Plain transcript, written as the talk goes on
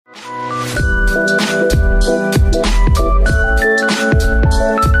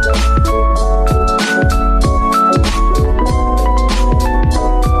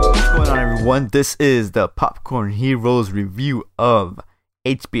everyone. This is the Popcorn Heroes review of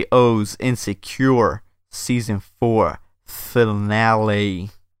HBO's Insecure Season 4 finale.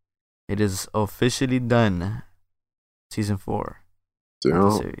 It is officially done. Season 4 of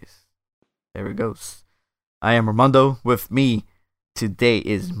the series. There it goes. I am Armando. With me today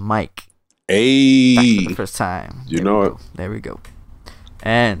is Mike. Hey. Back for the first time. You know it. There we go.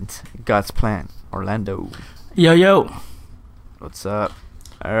 And God's Plan, Orlando. Yo. What's up?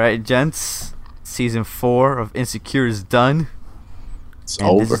 Alright, gents. Season 4 of Insecure is done. It's and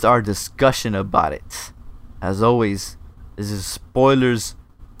over. This is our discussion about it. As always, this is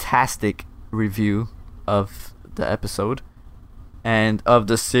spoilers-tastic review of the episode and of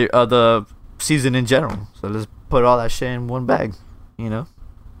the season in general. So let's put all that shit in one bag, you know?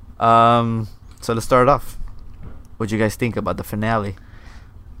 So let's start off. What do you guys think about the finale?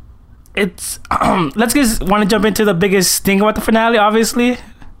 It's let's just want to jump into the biggest thing about the finale, obviously.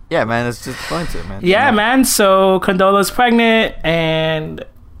 Yeah, man, let's just go into it, man. Yeah, man. So Condola's pregnant, and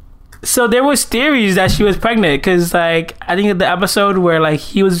so there was theories that she was pregnant because, like, I think the episode where like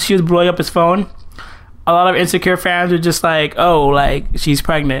she was blowing up his phone, a lot of Insecure fans were just like, "Oh, like she's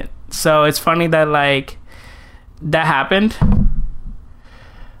pregnant." So it's funny that like that happened.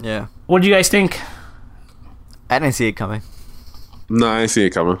 Yeah. What do you guys think? I didn't see it coming. No, I ain't see it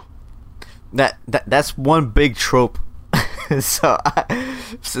coming. That's one big trope. So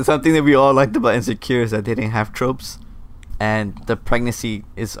something that we all liked about Insecure is that they didn't have tropes, and the pregnancy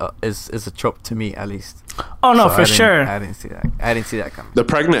is a trope to me, at least. Oh no, So for sure. I didn't see that. I didn't see that coming. The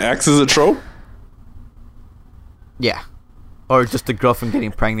pregnant ex is a trope? Yeah, or just the girlfriend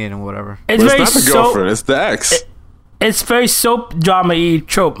getting pregnant and whatever. It's But very it's not the girlfriend, it's the ex. It's very soap drama-y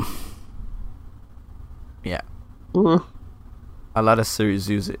trope. Yeah, Mhm. a lot of series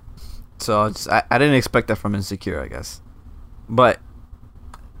use it. So I didn't expect that from Insecure, I guess. But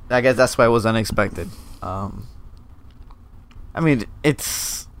I guess that's why it was unexpected. I mean,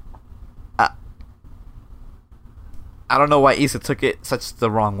 it's I don't know why Issa took it such the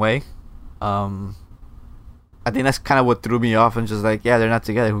wrong way. I think that's kind of what threw me off, and just like, yeah, they're not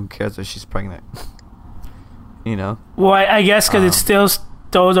together. Who cares if she's pregnant? You know? Well, I guess because it still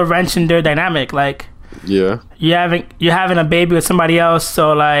throws a wrench in their dynamic. Like, Yeah. you're having a baby with somebody else,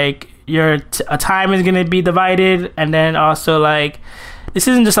 so like your time is gonna be divided, and then also like this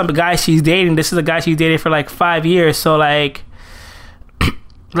isn't just some guy she's dating. This is a guy she's dated for like 5 years. So like,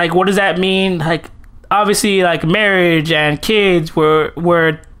 like what does that mean? Like, obviously, like marriage and kids were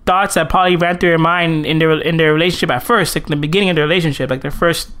thoughts that probably ran through her mind in their relationship at first, like in the beginning of their relationship, like their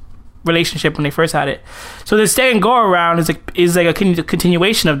first relationship when they first had it. So the second go around is like a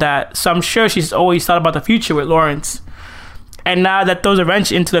continuation of that. So I'm sure she's always thought about the future with Lawrence. And now that throws a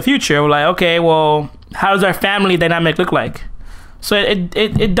wrench into the future, we're like, okay, well, how does our family dynamic look like? So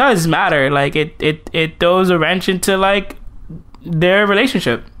it does matter. Like it throws a wrench into like their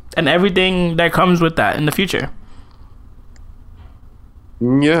relationship and everything that comes with that in the future.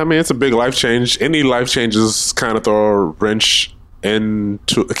 Yeah, I mean, it's a big life change. Any life changes kind of can throw a wrench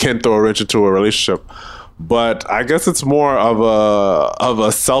into a relationship. But I guess it's more of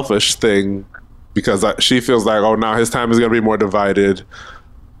a selfish thing because she feels like, oh, now his time is going to be more divided.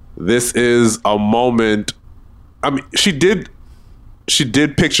 This is a moment. I mean, she did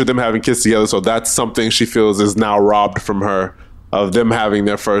picture them having kids together, so that's something she feels is now robbed from her of them having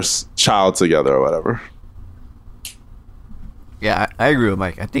their first child together or whatever. Yeah, I agree with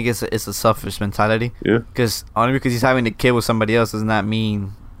Mike. I think it's a selfish mentality. Yeah. Because only because he's having a kid with somebody else doesn't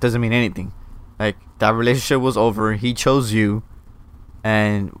mean anything. Like, that relationship was over. He chose you,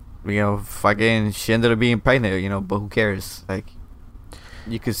 and fucking she ended up being pregnant. But who cares? Like,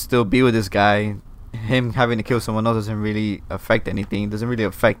 you could still be with this guy. Him having to kill someone else doesn't really affect anything. It doesn't really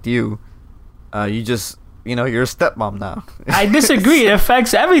affect you. You just you're a stepmom now. I disagree. It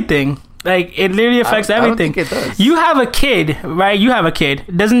affects everything. Like, it literally affects everything. I don't think it does. You have a kid, right? You have a kid.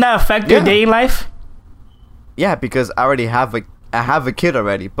 Doesn't that affect your dating life? Yeah, because I have a kid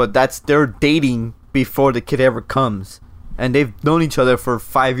already, but they're dating before the kid ever comes, and they've known each other for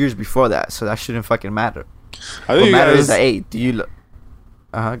 5 years before that, so that shouldn't fucking matter. I think what matters is that, hey, do you? Go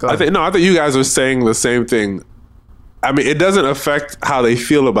ahead. I think you guys are saying the same thing. I mean, it doesn't affect how they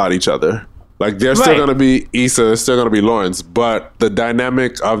feel about each other. Like, they're still going to be Issa, they're still going to be Lawrence, but the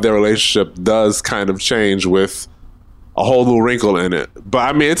dynamic of their relationship does kind of change with a whole new wrinkle in it. But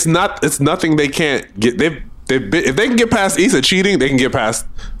I mean, it's nothing they can't get. If they can get past Issa cheating, they can get past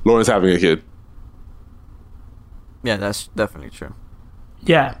Lawrence having a kid. Yeah, that's definitely true.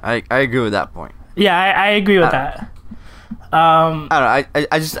 Yeah, I agree with that point. yeah, I agree with that. I don't know.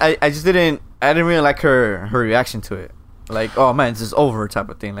 I just didn't really like her reaction to it. Like, oh man, this is over type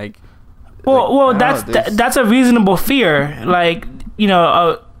of thing. Like, Well, I don't know, that's a reasonable fear. Like, you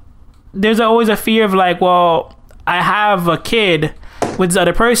know, there's always a fear of like, well, I have a kid with this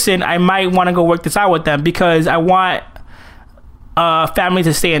other person. I might want to go work this out with them because I want family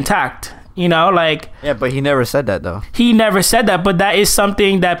to stay intact. You know, like, yeah, but he never said that though. he never said that, but that is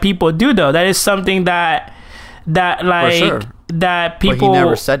something that people do though. That is something that like sure. that But people he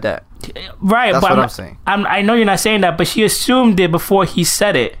never said that. right. That's but what I'm saying. I know you're not saying that, but she assumed it before he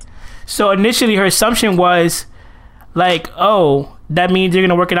said it. So initially, her assumption was like, "Oh, that means you're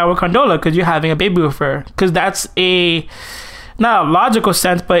gonna work it out with Condola because you're having a baby with her." Because that's not a logical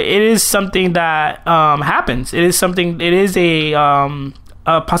sense, but it is something that happens. It is something. It is a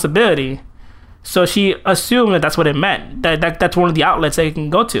possibility. So she assumed that that's what it meant. That's one of the outlets that you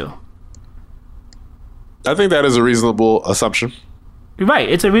can go to. I think that is a reasonable assumption. Right.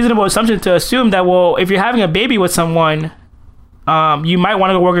 It's a reasonable assumption to assume that, well, if you're having a baby with someone, you might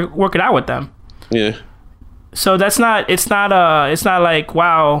want to go work it out with them. Yeah. So it's not like,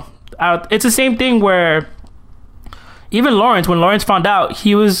 wow. It's the same thing where even Lawrence, when Lawrence found out,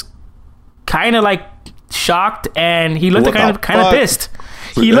 he was kind of like shocked and he looked kind of pissed.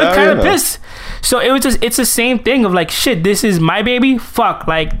 He looked kind of pissed. So it's the same thing of like, shit, this is my baby. Fuck,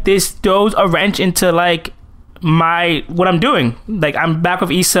 like this throws a wrench into like what I'm doing. Like I'm back with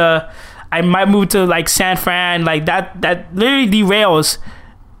Issa. I might move to like San Fran. Like that literally derails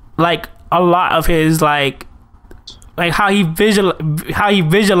like a lot of his like how he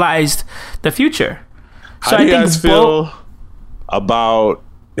visualized the future. So how do you guys feel about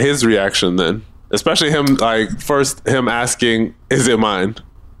his reaction then? Especially him, like first him asking, "Is it mine?"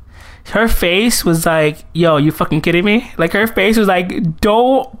 Her face was like, "Yo, you fucking kidding me?" Like her face was like,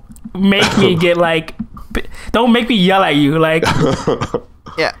 "Don't make me get like, don't make me yell at you." Like,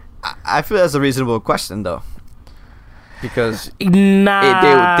 yeah, I feel that's a reasonable question though, because it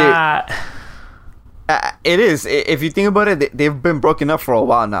is. If you think about it, they've been broken up for a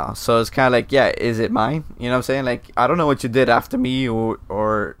while now, so it's kind of like, yeah, is it mine? You know what I'm saying? Like, I don't know what you did after me,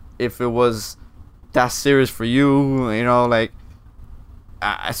 or if it was that serious for you. You know, like.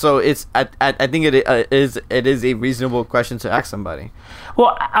 So it's I think it is a reasonable question to ask somebody.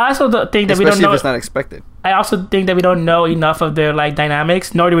 Well, I also think that especially we don't know if it's not expected. I also think that we don't know enough of their like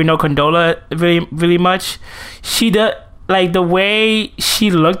dynamics, nor do we know Condola really much. She did like the way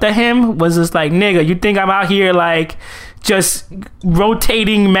she looked at him was just like, nigga, you think I'm out here like just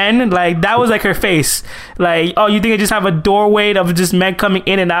rotating men? Like that was like her face. Like, oh, you think I just have a doorway of just men coming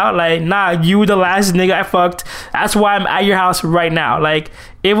in and out? Like, nah, you the last nigga I fucked. That's why I'm at your house right now. Like,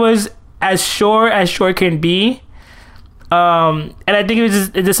 it was as short can be. And I think it's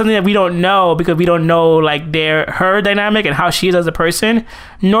just something that we don't know because we don't know like her dynamic and how she is as a person,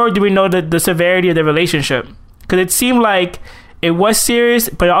 nor do we know the severity of the relationship. Because it seemed like it was serious,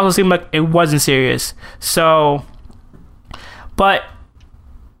 but it also seemed like it wasn't serious. So, but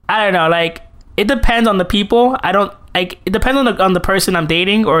I don't know. Like it depends on the people. It depends on the person I'm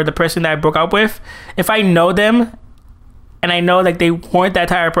dating or the person that I broke up with. If I know them and I know like they weren't that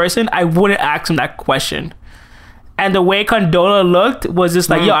type of person, I wouldn't ask them that question. And the way Condola looked was just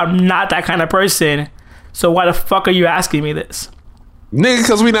like, yo, I'm not that kind of person. So why the fuck are you asking me this? Nigga,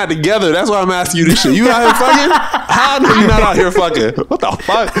 because we not together. That's why I'm asking you this shit. You out here fucking? How are you not out here fucking? What the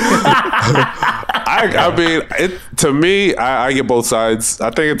fuck? I mean, to me, I get both sides. I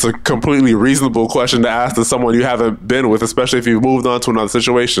think it's a completely reasonable question to ask to someone you haven't been with, especially if you've moved on to another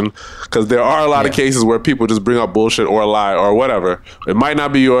situation. Because there are a lot of cases where people just bring up bullshit or lie or whatever. It might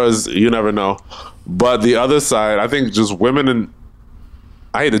not be yours. You never know. But the other side, I think just women, and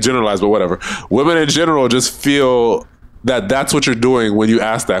I hate to generalize, but whatever. Women in general just feel that that's what you're doing when you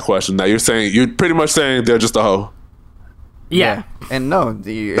ask that question. That you're pretty much saying they're just a hoe. Yeah. And no,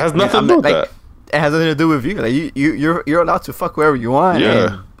 it has nothing to do with that. It has nothing to do with you. Like you're allowed to fuck wherever you want.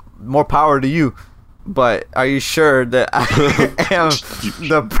 Yeah. And more power to you. But are you sure that I am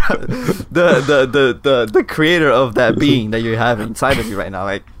the creator of that being that you have inside of you right now?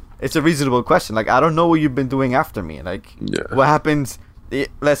 Like, it's a reasonable question. Like, I don't know what you've been doing after me. Like, what happens?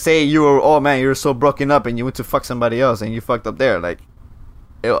 Let's say you were so broken up and you went to fuck somebody else and you fucked up there. Like,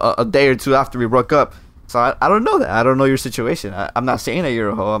 a day or two after we broke up. So I don't know that. I don't know your situation. I'm not saying that you're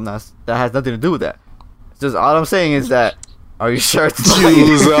a hoe. That has nothing to do with that. It's just all I'm saying is that. Are you sure it's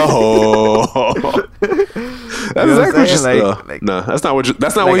choose a hoe? That's exactly what you're saying. No, that's not what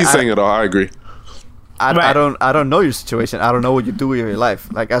he's saying at all. I agree. I don't know your situation. I don't know what you do with your life.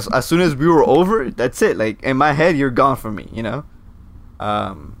 Like as soon as we were over, that's it. Like in my head, you're gone from me. You know.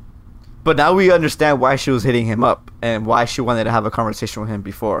 But now we understand why she was hitting him up and why she wanted to have a conversation with him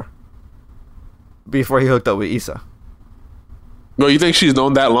before he hooked up with Issa. No, you think she's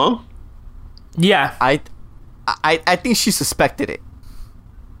known that long? Yeah. I think she suspected it.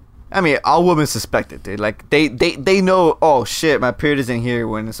 I mean, all women suspect it, dude. Like they know. Oh shit, my period isn't here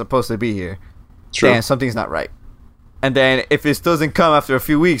when it's supposed to be here. True. Damn, something's not right. And then if it still doesn't come after a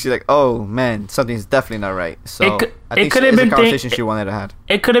few weeks, you're like, oh man, something's definitely not right. So I think could have been a conversation she wanted to have.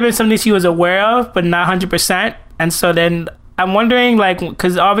 It could have been something she was aware of, but not 100%. And so then I'm wondering, like,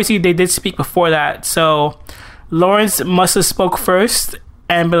 because obviously they did speak before that, so Lawrence must have spoke first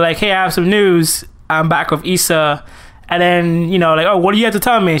and be like, hey, I have some news. I'm back with Issa. And then, you know, like, oh, what do you have to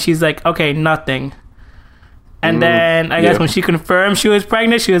tell me? And she's like, okay, nothing. And then I guess when she confirmed she was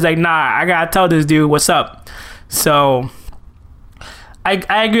pregnant, she was like, nah, I gotta tell this dude what's up. So I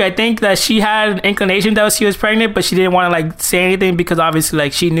agree. I think that she had an inclination that she was pregnant, but she didn't want to like say anything because obviously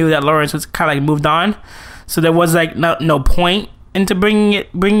like she knew that Lawrence was kind of like moved on. So there was like no point into bringing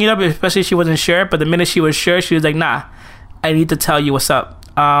it up, especially if she wasn't sure. But the minute she was sure, she was like, nah, I need to tell you what's up.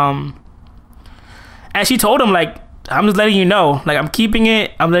 And she told him like, I'm just letting you know. Like, I'm keeping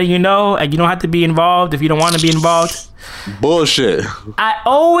it. I'm letting you know. Like, you don't have to be involved if you don't want to be involved. Bullshit. I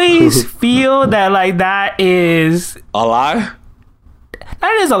always feel that, like, that is... A lie?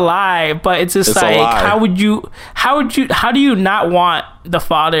 That is a lie, but it's just like, how do you not want the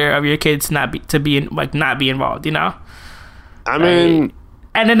father of your kids not be involved, you know? I mean...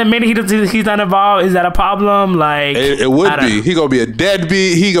 And then the minute he's not involved, is that a problem? Like... It would be. He gonna be a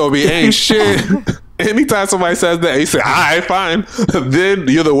deadbeat. He gonna be ain't shit. Anytime somebody says that, you say, all right, fine. Then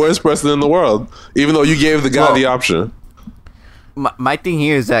you're the worst person in the world, even though you gave the guy the option. My thing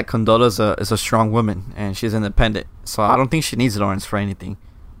here is that Condola is a strong woman, and she's independent. So I don't think she needs Lawrence for anything.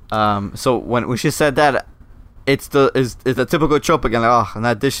 So when she said that, it's the typical trope again, like, oh,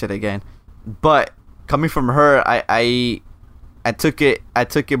 not this shit again. But coming from her, I took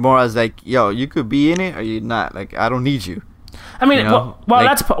it more as like, yo, you could be in it or you're not. Like, I don't need you. I mean, you know?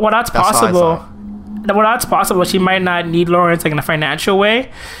 that's possible. Well, that's possible. She might not need Lawrence like in a financial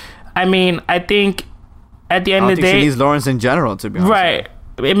way. I mean, I think at the end of the day, she needs Lawrence in general, to be honest. Right.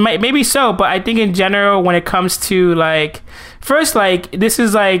 It maybe so, but I think in general, when it comes to like, first, like, this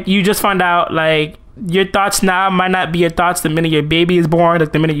is like you just found out like your thoughts now might not be your thoughts the minute your baby is born,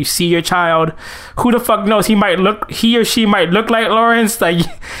 like the minute you see your child. Who the fuck knows? He or she might look like Lawrence, like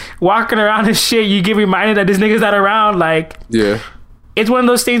walking around and shit. You get reminded that this nigga's not around, like, yeah. It's one of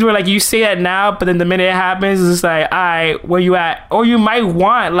those things where like you say it now, but then the minute it happens, it's just like, all right, where you at? Or you might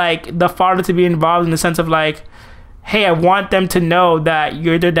want like the father to be involved in the sense of like, hey, I want them to know that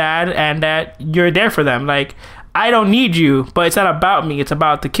you're their dad and that you're there for them. Like, I don't need you, but it's not about me. It's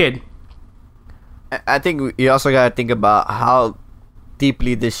about the kid. I think you also gotta think about how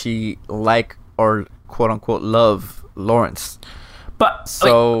deeply does she like or quote unquote love Lawrence. But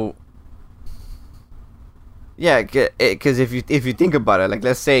so. Like, yeah, because if you think about it, like,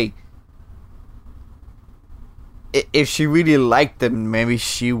 let's say if she really liked him, maybe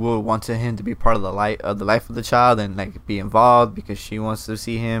she would want him to be part of the life of the child and like be involved because she wants to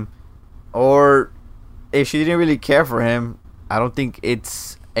see him. Or if she didn't really care for him, I don't think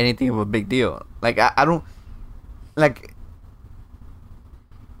it's anything of a big deal. Like, I don't like.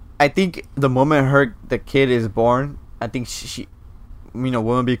 I think the moment the kid is born, I think she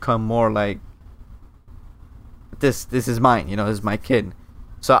women become more like, this is mine, this is my kid.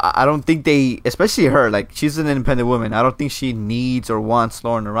 So I don't think they, especially her, like, she's an independent woman. I don't think she needs or wants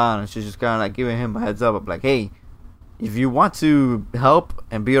Lauren around, and she's just kind of like giving him a heads up of like, hey, if you want to help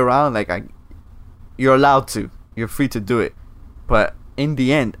and be around, like, you're allowed to, you're free to do it. But in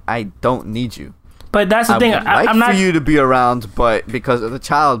the end, I don't need you. But that's the thing. I'm not for you to be around, but because of the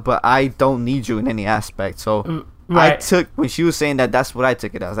child. But I don't need you in any aspect. So. Right. When she was saying that, that's what I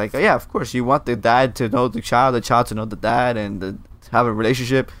took it. I was like, oh, yeah, of course, you want the dad to know the child to know the dad, and to have a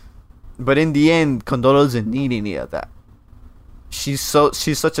relationship. But in the end, Condola doesn't need any of that. She's such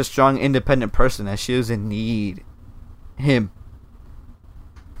a strong, independent person that she doesn't need him.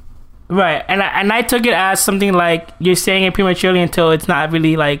 Right, and I took it as something like you're saying it prematurely until it's not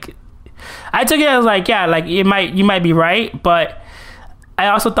really like. I took it as like, yeah, like you might be right, but I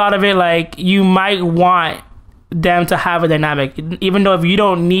also thought of it like you might want them to have a dynamic, even though if you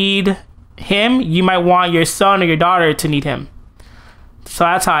don't need him, you might want your son or your daughter to need him. So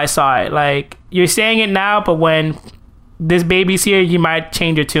that's how I saw it. Like, you're saying it now, but when this baby's here, you might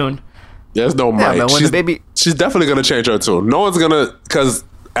change your tune. There's no might. Yeah, she's definitely gonna change her tune. No one's gonna, because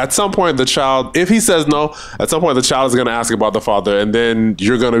at some point the child, if he says no, at some point the child is gonna ask about the father, and then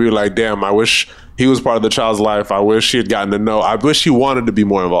you're gonna be like, damn, I wish he was part of the child's life. I wish he had gotten to know. I wish he wanted to be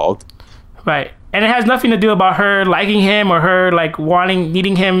more involved. Right. And it has nothing to do about her liking him or her like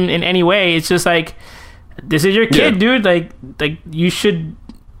needing him in any way. It's just like, this is your kid, dude. Like you should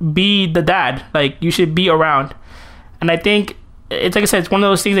be the dad. Like, you should be around. And I think it's like I said, it's one of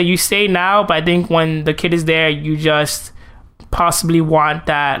those things that you say now, but I think when the kid is there, you just possibly want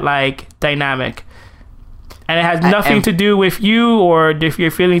that like dynamic. And it has nothing to do with you or if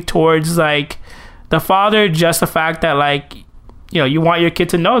you're feeling towards like the father, just the fact that like, you know, you want your kid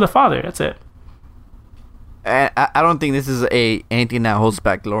to know the father. That's it. I don't think this is anything that holds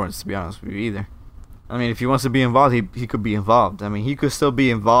back Lawrence, to be honest with you, either. I mean, if he wants to be involved, he could be involved. I mean, he could still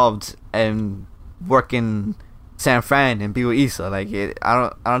be involved and work in San Fran and be with Issa. Like,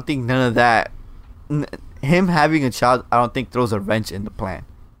 I don't think none of that. Him having a child, I don't think throws a wrench in the plan.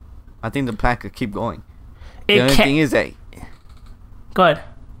 I think the plan could keep going. The only thing is that. Go ahead.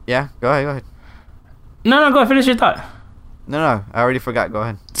 Yeah, go ahead. No, go ahead. Finish your thought. No, I already forgot. Go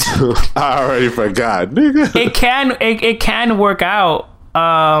ahead. I already forgot, nigga. It can work out,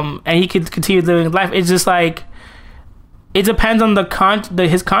 and he could continue living his life. It's just like it depends on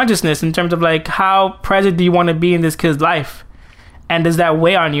his consciousness in terms of like how present do you want to be in this kid's life, and does that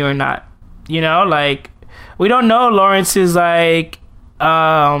weigh on you or not? You know, like we don't know Lawrence's like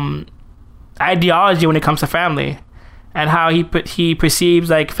ideology when it comes to family, and how he perceives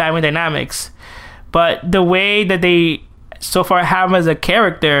like family dynamics, but the way that they so far have him as a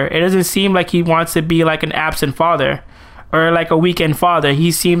character, it doesn't seem like he wants to be like an absent father or like a weekend father.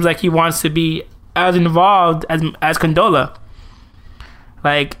 He seems like he wants to be as involved as Condola.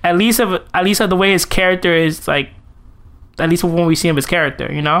 Like at least of the way his character is, like at least when we see him, his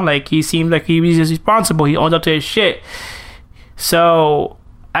character, you know, like he seems like he's responsible. He owns up to his shit. So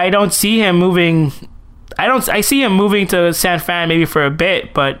I don't see him moving. I see him moving to San Fran maybe for a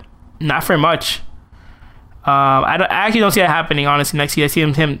bit, but not for much. I actually don't see that happening, honestly. Next year, I see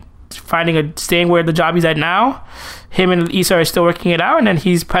him staying where the job he's at now. Him and Issa are still working it out, and then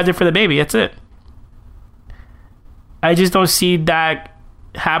he's present for the baby. That's it. I just don't see that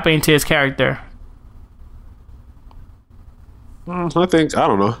happening to his character. I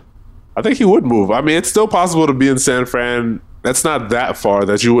don't know. I think he would move. I mean, it's still possible to be in San Fran. That's not that far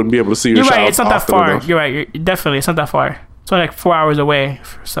that you wouldn't be able to see your child. You're right. It's not that far. Enough. You're right. Definitely, it's not that far. It's only like 4 hours away.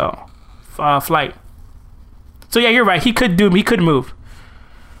 So, flight. So yeah, you're right. He could move.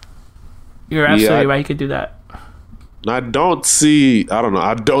 You're absolutely right. He could do that. I don't see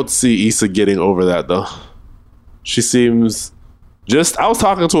Issa getting over that though. She seems I was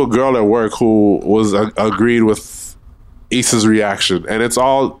talking to a girl at work who was agreed with Issa's reaction, and it's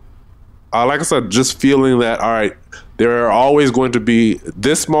all like I said, just feeling that all right, there are always going to be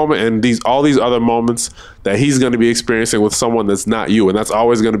this moment and all these other moments that he's going to be experiencing with someone that's not you, and that's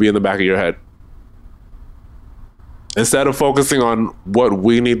always going to be in the back of your head. Instead of focusing on what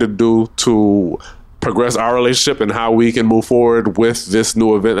we need to do to progress our relationship and how we can move forward with this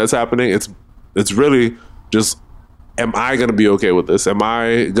new event that's happening, it's really just, am I going to be okay with this? Am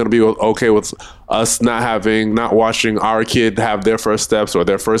I going to be okay with us not watching our kid have their first steps or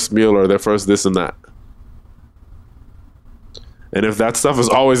their first meal or their first this and that? And if that stuff is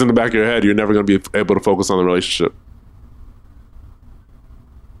always in the back of your head, you're never going to be able to focus on the relationship.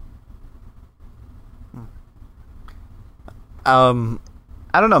 I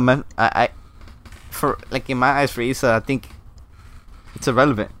don't know, man. I for like in my eyes for Issa, I think it's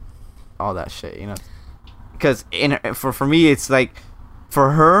irrelevant, all that shit, you know, because for me it's like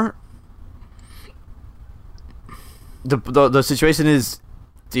for her the situation is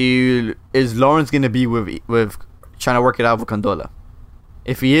Lawrence gonna be with trying to work it out with Condola?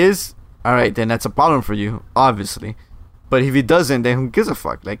 If he is, all right, then that's a problem for you, obviously. But if he doesn't, then who gives a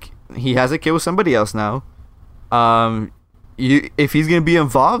fuck? Like, he has a kid with somebody else now. If he's gonna be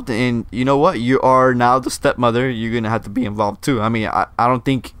involved, and you know what, you are now the stepmother, you're gonna have to be involved too. I mean, I don't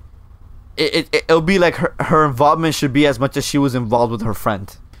think it'll be like her involvement should be as much as she was involved with her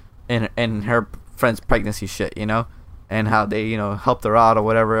friend and her friend's pregnancy shit, you know, and how they, you know, helped her out or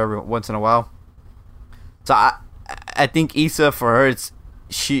whatever every once in a while. So I think Issa, for her,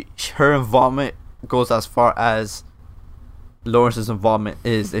 her involvement goes as far as Lawrence's involvement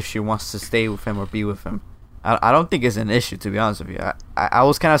is if she wants to stay with him or be with him. I don't think it's an issue, to be honest with you. I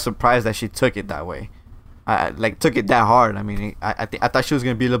was kind of surprised that she took it that way. Took it that hard. I mean, I thought she was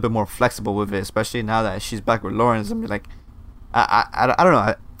gonna be a little bit more flexible with it, especially now that she's back with Lawrence. I mean, like, I don't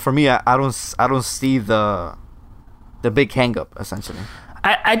know. For me, I don't see the big hang up, essentially.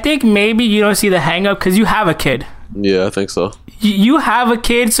 I think maybe you don't see the hang up because you have a kid. Yeah, I think so. You have a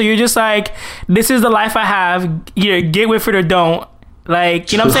kid, so you're just like, this is the life I have. Either get with it or don't.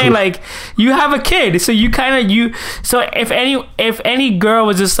 Like, you know what I'm saying? Like, you have a kid, so so if any girl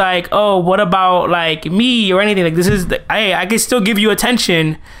was just like, oh, what about like me or anything, like, this is I could still give you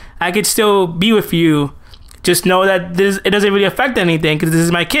attention, I could still be with you, Just know that it doesn't really affect anything because this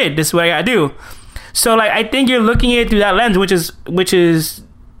is my kid. This is what I gotta do. So like I think you're looking at it through that lens, which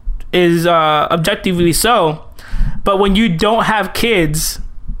is objectively so. But when you don't have kids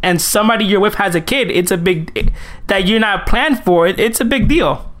and somebody you're with has a kid, it's a big that you're not planned for it. It's a big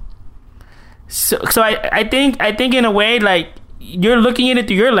deal. So I think in a way like you're looking at it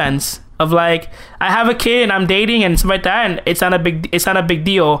through your lens of like I have a kid and I'm dating and stuff like that, and it's not a big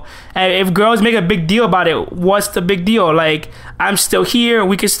deal. And if girls make a big deal about it, what's the big deal? Like I'm still here,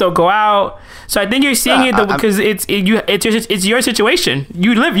 we can still go out. So I think you're seeing it because it's your situation.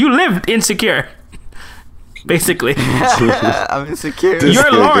 You lived insecure, basically. I'm insecure.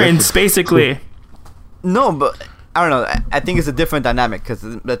 You're Lawrence, basically. No, but I don't know. I think it's a different dynamic because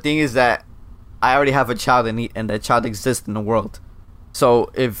the thing is that I already have a child and that child exists in the world.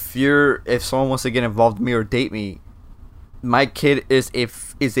 So if someone wants to get involved with me or date me, my kid is a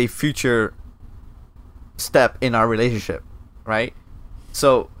future step in our relationship, right?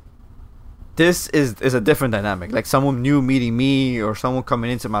 So this is a different dynamic. Like someone new meeting me or someone coming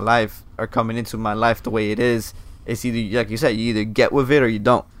into my life the way it is. It's either, like you said, you either get with it or you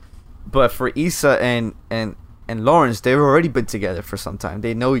don't. But for Issa and Lawrence, they've already been together for some time.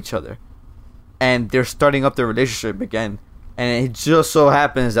 They know each other, and they're starting up their relationship again. And it just so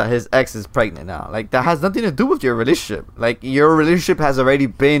happens that his ex is pregnant now. Like that has nothing to do with your relationship. Like your relationship has already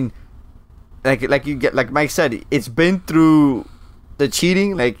been, like Mike said, it's been through the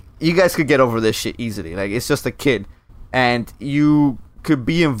cheating. Like you guys could get over this shit easily. Like it's just a kid, and you could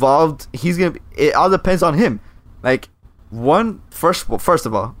be involved. It all depends on him. Like first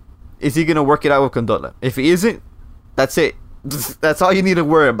of all, is he gonna work it out with Condola? If he isn't, that's it. That's all you need to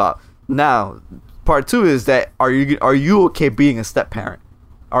worry about. Now, part two is that are you okay being a step parent?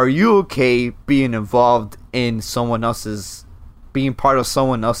 Are you okay being involved in being part of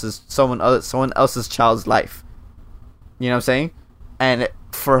someone else's child's life? You know what I'm saying? And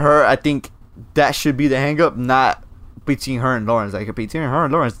for her, I think that should be the hang up, not between her and Lawrence. Like between her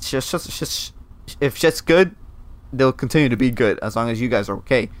and Lawrence, just if shit's good, they'll continue to be good as long as you guys are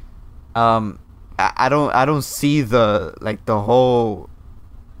okay. I don't see the whole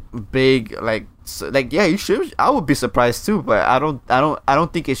big yeah, you should. I would be surprised too, but I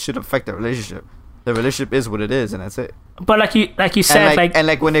don't think it should affect the relationship. The relationship is what it is, and that's it. But like you said,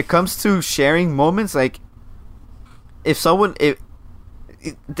 and when it comes to sharing moments, like that's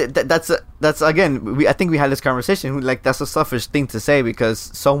again, I think we had this conversation. Like that's a selfish thing to say because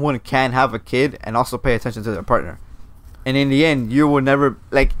someone can have a kid and also pay attention to their partner, and in the end, you will never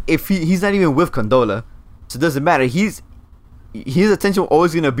if he's not even with Condola, so it doesn't matter. His attention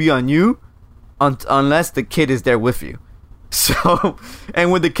always gonna be on you. Unless the kid is there with you. So,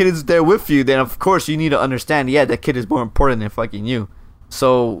 and when the kid is there with you, then of course you need to understand, the kid is more important than fucking you.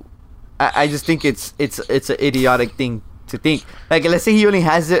 So, I just think it's an idiotic thing to think. Like, let's say he only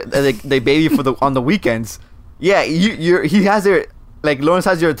has the baby on the weekends. Yeah, he has Lawrence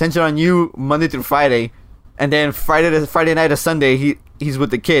has your attention on you Monday through Friday, and then Friday night or Sunday he's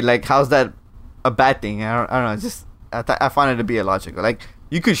with the kid. Like, how's that a bad thing? I don't know. Just I find it to be illogical. Like,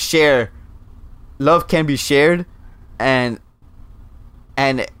 you could share. Love can be shared, and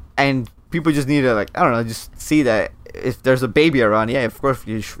people just need to I don't know, just see that if there's a baby around, of course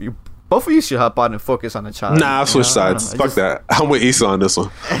you both of you should hop on and focus on the child. Nah, I'll switch sides. Fuck that. I'm with Issa on this one.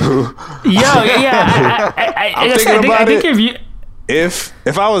 I think if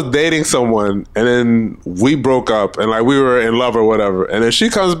I was dating someone and then we broke up and we were in love or whatever, and then she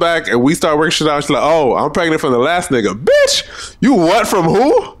comes back and we start working shit out, she's like, "Oh, I'm pregnant from the last nigga." Bitch, you what from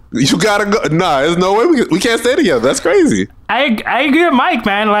who? You gotta go. Nah, there's no way we can't stay together. That's crazy. I agree with Mike,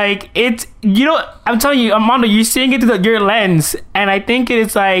 man. Like, it's, I'm telling you, Armando, you're seeing it through your lens, and I think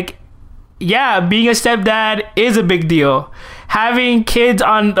it's being a stepdad is a big deal. Having a kid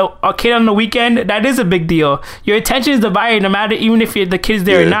on the weekend, that is a big deal. Your attention is divided, no matter, even if the kid's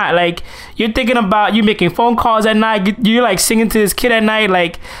there or not. Like, you're thinking about you making phone calls at night. You're singing to this kid at night.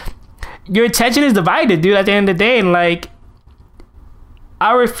 Like, your attention is divided, dude. At the end of the day, and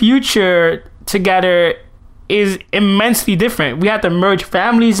our future together is immensely different. We have to merge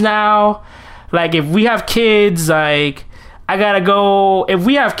families now. If we have kids, I gotta go. If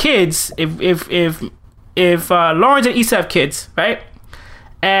we have kids, if Lawrence and Issa have kids, right,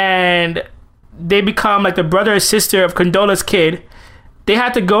 and they become the brother or sister of Condola's kid, they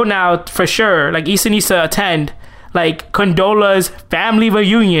have to go now for sure. Issa needs to attend Condola's family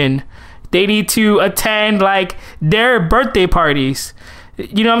reunion. They need to attend their birthday parties.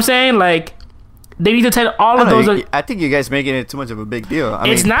 You know what I'm saying? They need to attend all of those. I think you guys making it too much of a big deal.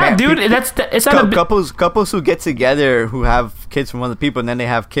 It's not, dude. It's not couples who get together who have kids from other people and then they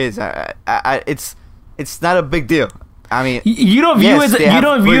have kids. It's it's not a big deal. I mean, You don't view yes, it they as, you have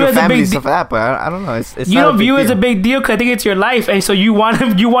don't view it bigger as a families, big stuff like that, but I don't know. It's you not don't a big view it as a deal. big deal because I think it's your life, and so you want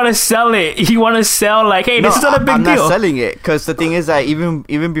to sell it. You want to sell like, hey, this is not a big I'm deal. not selling it because the thing is that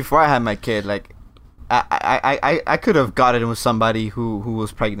even before I had my kid, like I could have gotten with somebody who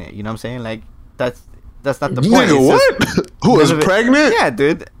was pregnant. You know what I'm saying? Like that's not the point. Nigga, It's what? just Who was because of it- pregnant? Yeah,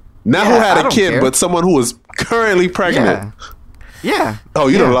 dude. Not Yeah, who had I a don't kid, care. but someone who was currently pregnant. Yeah. Oh,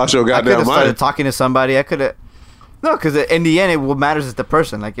 you done lost your I goddamn could have started mind. talking to somebody. I could have. No, because in the end, what matters is the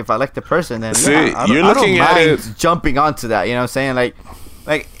person. Like, if I like the person, then See, yeah, you're I don't looking at mind it- jumping onto that. You know what I'm saying?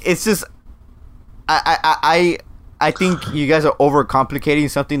 Like it's just, I think you guys are overcomplicating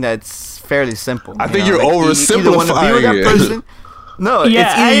something that's fairly simple. I you think know? you're Like, you either wanna be with oversimplifying that it. person. No, Yeah,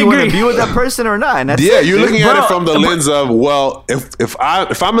 it's I either you want to agree. be with that person or not. And that's Yeah, it, you're dude. looking at it Bro, from the lens of, well, if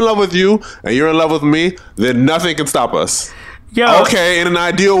I'm in love with you and you're in love with me, then nothing can stop us. Yo, Okay, in an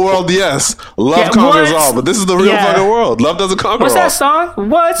ideal world, yes, love Yeah, conquers what's- all, but this is the real yeah. fucking world. Love doesn't conquer what's all. that song?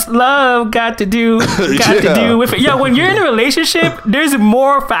 What's love got to do? To Yeah. do with it? Yo, when you're in a relationship, there's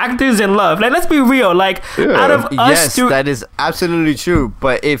more factors in love. Like, let's be real. Like, Yeah. out of us, Yes, two, that is absolutely true.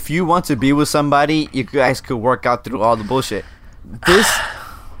 But if you want to be with somebody, you guys could work out through all the bullshit. This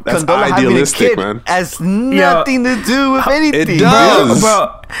That's Condola having a idealistic, kid man. has nothing to do with anything. does.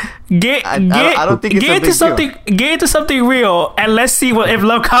 bro. Get I don't think it's get a into big something. Get into something real, and let's see what if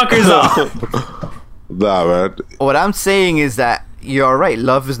love conquers all. Nah, man. What I'm saying is that you're right.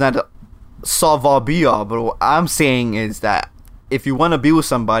 Love is not a solve all be all. But what I'm saying is that if you want to be with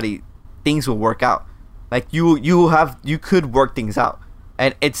somebody, things will work out. Like you could work things out,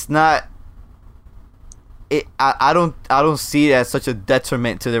 and it's not. I don't see it as such a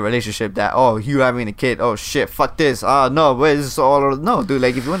detriment to the relationship that, oh, you having a kid, oh shit, fuck this, no, wait, this is all, no, dude,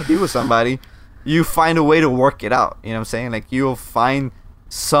 like if you want to be with somebody, you find a way to work it out. You know what I'm saying? Like you'll find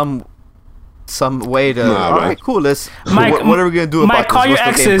some way to, Nah, all man. right, cool, let's Mike, what are we gonna do about Mike, this? call your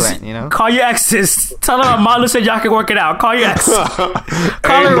What's the game exes. plan, you know? Call your exes. Tell them Amalu said y'all can work it out. Call your ex. Call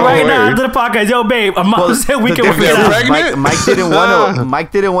Ain't her no right way. now after the podcast. Yo, babe, Amalu said we the can work it difference they're is out. pregnant?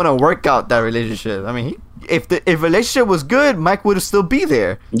 Mike didn't want to work out that relationship. I mean, if relationship was good, Mike would have still be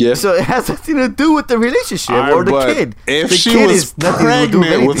there. Yeah. So it has nothing to do with the relationship All right, or the but kid. if the she kid was is nothing to do with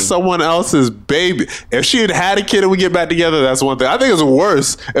pregnant with anything. someone else's baby, if she had a kid and we get back together, that's one thing. I think it's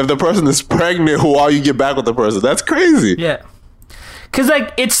worse if the person is pregnant while you get back with the person. That's crazy. Yeah. Cause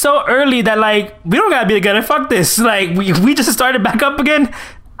like it's so early that like we don't gotta be together. Fuck this. Like we just started back up again.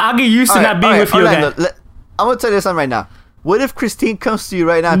 I'll get used to All not right, being all right, with you Orlando, again. I'm gonna tell you something right now. What if Christine comes to you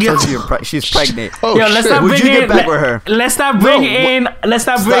right now and tells you she's pregnant? Oh, Yo, let's shit. not Would bring you get in. back with her? Let's not bring No, in. Let's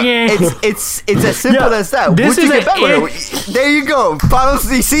not bring in. It's as simple Yo, as that. this Would you is get back with her? There you go.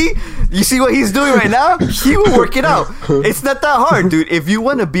 Palos, you see what he's doing right now? He will work it out. It's not that hard, dude. If you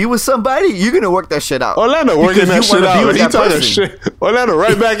want to be with somebody, you're gonna work that shit out. Orlando working Because that you shit wanna be out. with He that talking person. shit. Orlando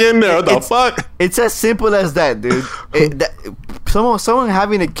right back in there. What the It's- fuck? It's as simple as that, dude. Someone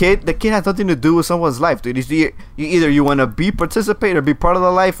having a kid, the kid has nothing to do with someone's life, dude. You either you want to participate or be part of the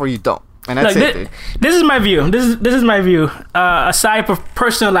life, or you don't, and that's Look, it, dude. this is my view. This is my view. Aside from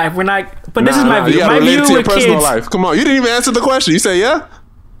personal life, we're not. But this is my You view. gotta My relate view to your with personal kids. life. Come on, you didn't even answer the question. You say yeah.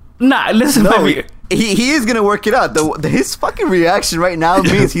 Nah, listen to No, my view. he is gonna work it out. His fucking reaction right now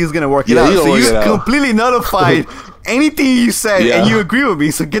means he's gonna work it Yeah, out. he gonna So work you it out. completely nullified anything you said, Yeah. and you agree with me.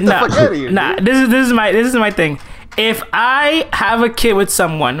 So get the fuck out of here. Nah, dude. this is my thing. If I have a kid with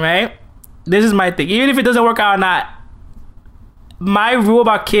someone, right? This is my thing. Even if it doesn't work out or not, my rule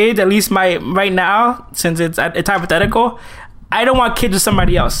about kids, at least my right now, since it's hypothetical, I don't want kids with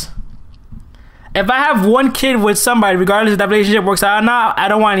somebody else. If I have one kid with somebody, regardless if that relationship works out or not, I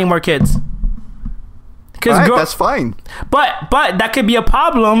don't want any more kids. All right, that's fine. But that could be a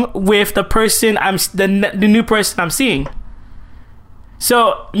problem with the person the new person I'm seeing.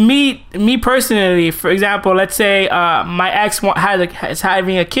 So me personally, for example, let's say my ex is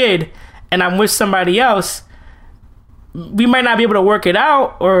having a kid, and I'm with somebody else. We might not be able to work it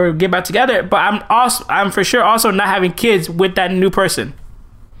out or get back together, but I'm for sure also not having kids with that new person.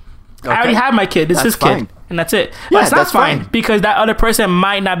 I already Okay. have my kid. It's That's his kid, fine. and that's it. Yeah, But it's not that's fine fine. because that other person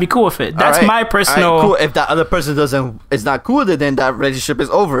might not be cool with it. That's All right. my personal. All right, cool. If that other person is not cool with it, then that relationship is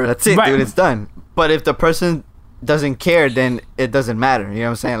over. That's it, Right. dude. It's done. But if the person doesn't care, then it doesn't matter. You know what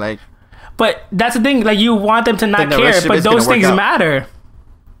I'm saying? Like, But that's the thing. Like you want them to not Then the care, relationship but is gonna those work things out. matter.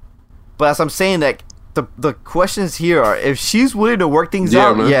 but as I'm saying, like the questions here are: if she's willing to work things Yeah,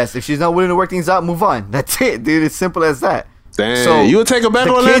 out, man. yes. If she's not willing to work things out, move on. That's it, dude. It's simple as that. Damn, So, you would take her back,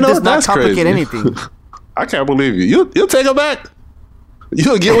 the kid Orlando? does not That's complicate crazy. anything. I can't believe you. You'll take her back.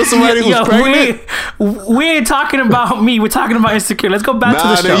 You'll get with somebody who's Yo, pregnant. We ain't talking about me. We're talking about Insecure. Let's go back to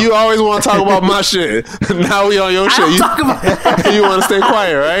the show. You always want to talk about my shit. Now we on your shit. I'm talking about. You want to stay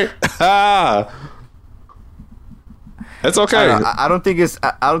quiet, right? It's okay. I don't think it's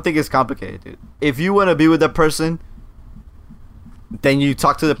complicated, dude. If you want to be with that person, then you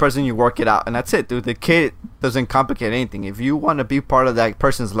talk to the person, you work it out, and that's it, dude. The kid doesn't complicate anything. If you want to be part of that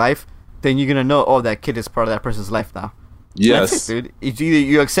person's life, then you're gonna know, oh, that kid is part of that person's life now. Yes, that's it, dude. It's either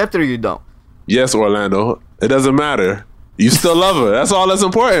you accept it or you don't. Yes, Orlando. It doesn't matter. You still love her. That's all that's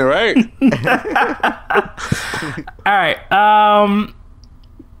important, right? All right.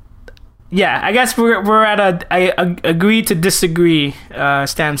 Yeah, I guess we're at a agree to disagree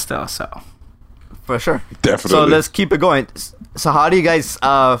standstill. So for sure, definitely. So let's keep it going. So how do you guys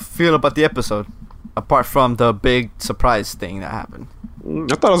feel about the episode, apart from the big surprise thing that happened?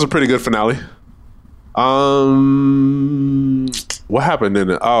 I thought it was a pretty good finale. What happened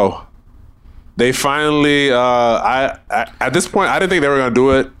in it? Oh, they finally. I at this point I didn't think they were gonna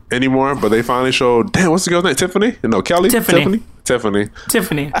do it anymore, but they finally showed. Damn, what's the girl's name? Tiffany? No, Kelly. Tiffany.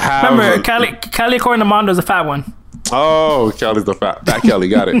 Remember, Kelly according to Mondo is a fat one. Oh, Kelly's the fat Kelly.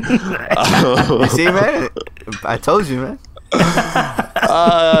 Got it. See, man, I told you, man.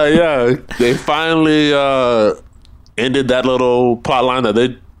 Yeah, they finally ended that little plot line that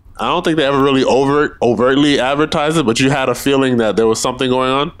I don't think they ever really overtly advertised it, but you had a feeling that there was something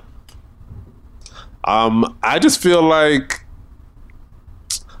going on. I just feel like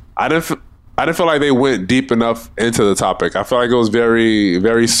I didn't feel like they went deep enough into the topic. I felt like it was very,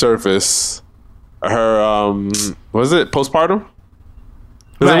 very surface. Her was it postpartum?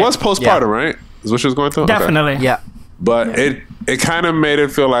 Right. It was postpartum, right? Is what she was going through? Definitely. Okay. Yeah. But it kind of made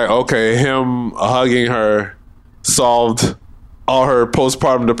it feel like, okay, him hugging her solved all her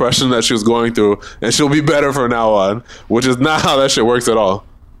postpartum depression that she was going through, and she'll be better from now on, which is not how that shit works at all.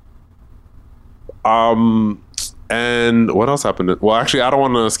 And what else happened? Well, actually, I don't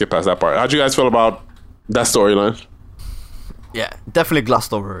want to skip past that part. How'd you guys feel about that storyline? Yeah, definitely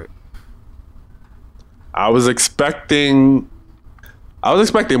glossed over it. I was expecting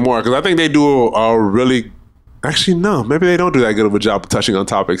more, because I think they do a really. Actually, no. Maybe they don't do that good of a job of touching on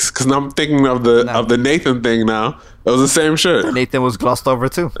topics. Because I'm thinking of the Nathan thing now. It was the same shit. Nathan was glossed over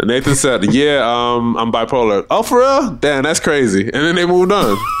too. And Nathan said, "Yeah, I'm bipolar." Oh, for real? Damn, that's crazy. And then they moved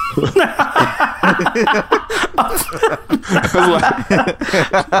on.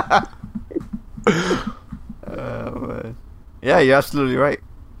 Yeah, you're absolutely right.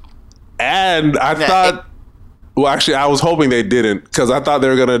 And I thought, well, actually, I was hoping they didn't, because I thought they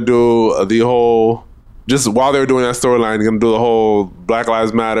were gonna do the whole. Just while they were doing that storyline, they're going to do the whole Black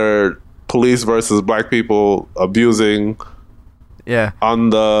Lives Matter, police versus black people abusing. Yeah.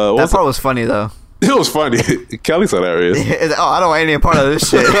 On the... That part was funny, though. It was funny. Kelly's hilarious. Oh, I don't want any part of this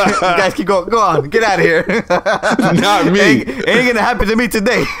shit. You guys keep going. Go on. Get out of here. Not me. Ain't going to happen to me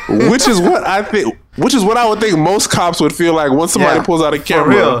today. Which is what I would think most cops would feel like once somebody pulls out a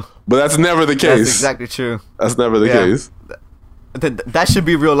camera. But that's never the case. That's exactly true. That's never the case. That should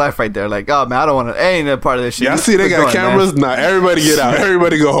be real life right there. Like, oh man, I don't want to. Ain't a part of this shit. Yeah, I see they got cameras. Man. Nah, everybody get out.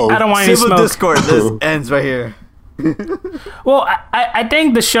 Everybody go home. I don't want any smoke. Discord. This ends right here. Well, I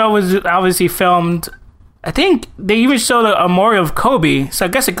think the show was obviously filmed. I think they even showed a memorial of Kobe. So I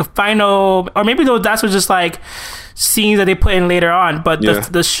guess like a final, or maybe that's was just like scenes that they put in later on. But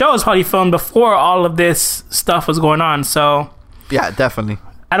the show is probably filmed before all of this stuff was going on. So yeah, definitely.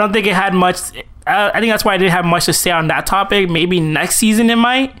 I don't think it had much. I think that's why I didn't have much to say on that topic. Maybe next season it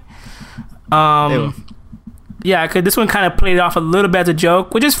might. Yeah, because this one kind of played off a little bit as a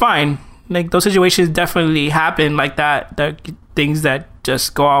joke, which is fine. Like those situations definitely happen like that. There are things that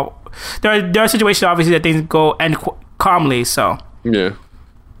just go out. There are situations obviously that things go end calmly. So yeah.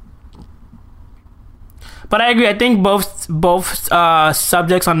 But I agree. I think both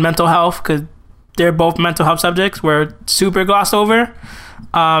subjects on mental health, because they're both mental health subjects, were super glossed over.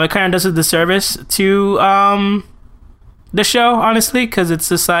 It kind of does a disservice to the show, honestly, because it's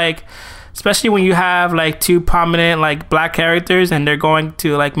just like, especially when you have like two prominent like black characters and they're going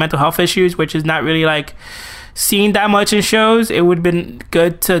to like mental health issues, which is not really like seen that much in shows. It would have been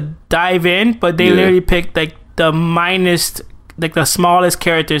good to dive in, but they literally picked like the smallest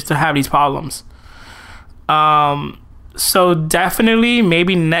characters to have these problems. So definitely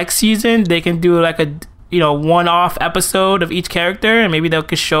maybe next season they can do like a one-off episode of each character, and maybe they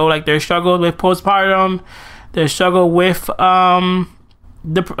could show like their struggle with postpartum, their struggle with the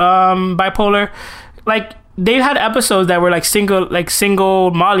bipolar. Like they had episodes that were like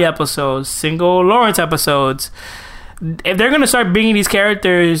single Molly episodes, single Lawrence episodes. If they're gonna start bringing these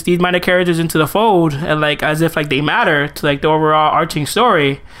minor characters into the fold, and like as if like they matter to like the overall arching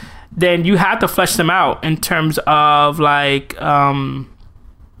story, then you have to flesh them out in terms of like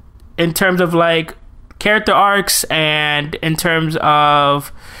character arcs, and in terms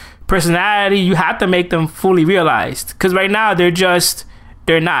of personality. You have to make them fully realized, because right now they're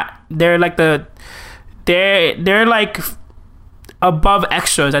not. They're like they're like above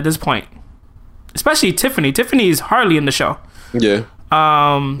extras at this point. Especially Tiffany. Tiffany is hardly in the show. Yeah.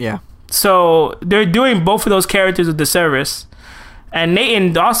 Yeah. So they're doing both of those characters a disservice. And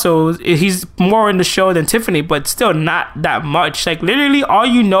Nathan also, he's more in the show than Tiffany, but still not that much. Like, literally all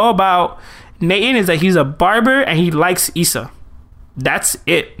you know about Nathan is that he's a barber and he likes Issa. That's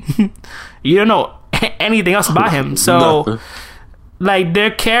it. You don't know anything else about him. So Nothing. like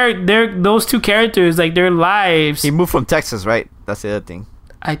those two characters, like their lives. He moved from Texas, right? That's the other thing.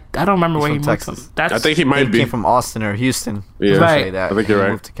 I don't remember He's where he from moved Texas. from. That's, I think he He might be. came from Austin or Houston. Yeah. Right. Say that. I think you're He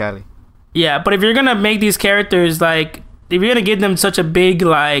right. moved to Cali. Yeah, but if you're gonna make these characters, like, if you're gonna give them such a big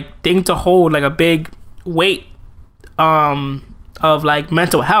like thing to hold, like a big weight of like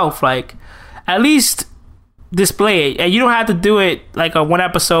mental health, like at least display it. And you don't have to do it like a one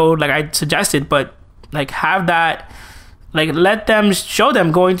episode like I suggested, but like have that, like let them show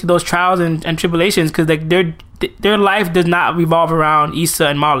them going through those trials and tribulations, because like their life does not revolve around Issa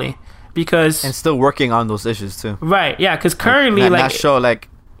and Molly, because And still working on those issues too. right, yeah, because currently Not like show like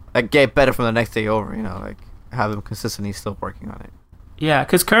get better from the next day over. You know, like have them consistently still working on it. yeah,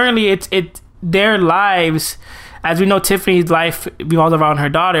 because currently it's their lives, as we know, Tiffany's life revolves around her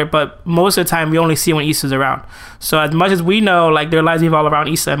daughter, but most of the time we only see when Issa's around. So as much as we know, like their lives revolve around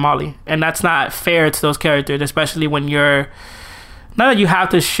Issa and Molly, and that's not fair to those characters, especially when you're not that you have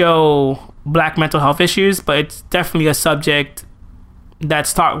to show black mental health issues, but it's definitely a subject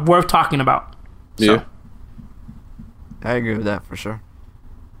that's worth talking about. So, Yeah. I agree with that for sure.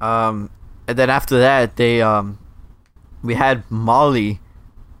 And then after that, they we had Molly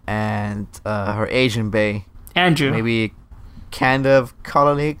and her agent Bay Andrew, maybe kind of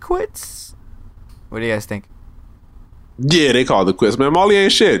calling it quits. What do you guys think? Yeah, they called it quits, man. Molly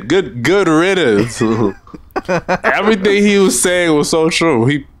ain't shit. Good riddance. Everything he was saying was so true.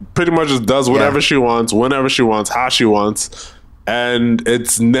 He pretty much just does whatever Yeah. she wants, whenever she wants, how she wants, and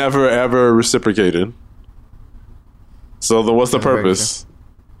it's never ever reciprocated. So then, what's the Yeah, very purpose?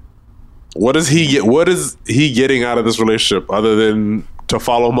 What does he get? What is he getting out of this relationship other than to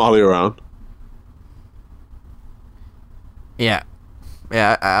follow Molly around? Yeah,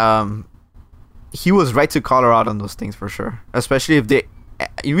 he was right to call her out on those things for sure. Especially if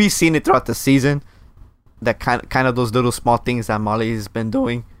we've seen it throughout the season, that kind of those little small things that Molly's been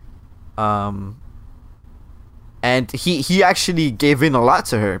doing. And he actually gave in a lot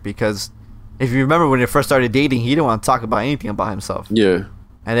to her, because if you remember when they first started dating, he didn't want to talk about anything about himself. Yeah,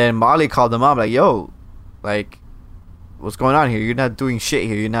 And then Molly called him up like, "Yo, like, what's going on here? You're not doing shit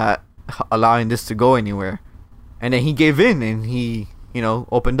here. You're not allowing this to go anywhere." And then he gave in, and he,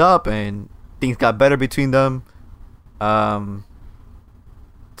 opened up, and things got better between them.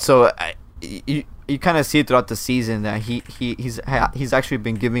 So you kind of see it throughout the season that he's actually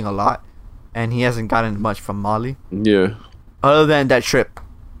been giving a lot, and he hasn't gotten much from Molly, yeah. other than that trip.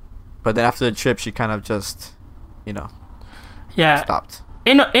 But then after the trip, she kind of just, yeah, stopped.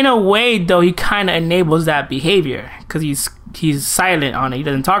 in a way though, he kind of enables that behavior, because he's silent on it. He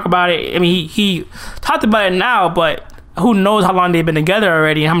doesn't talk about it. I mean, he talked about it now, but who knows how long they've been together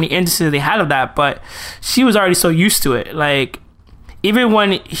already and how many instances they had of that. But she was already so used to it. Like, even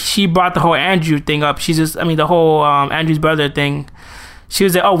when she brought the whole Andrew thing up, the whole Andrew's brother thing, she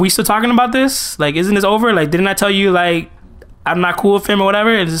was like, "Oh, we still talking about this? Like, isn't this over? Like, didn't I tell you, like, I'm not cool with him or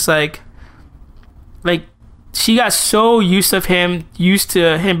whatever?" It's just like she got so used to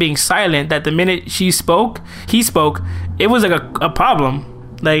him being silent, that the minute he spoke, it was like a problem.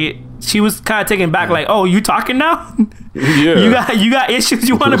 Like, she was kind of taken back, like, "Oh, you talking now? Yeah. you got issues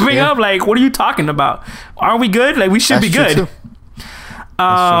you want to bring Yeah. up? Like, what are you talking about? Aren't we good? Like, we should That's be true good." too.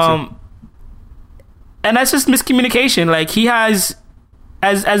 That's true too. And that's just miscommunication. Like, he has,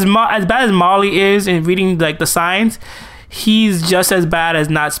 as bad as Molly is in reading like the signs, he's just as bad as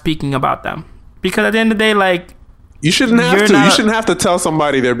not speaking about them. Because at the end of the day, like, You shouldn't have You're to. not- You shouldn't have to tell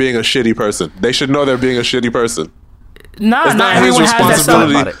somebody they're being a shitty person. They should know they're being a shitty person. It's not not his everyone has that about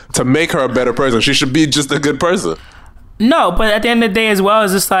responsibility it. to make her a better person. She should be just a good person. No, but at the end of the day as well,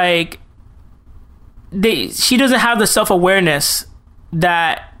 it's just like she doesn't have the self-awareness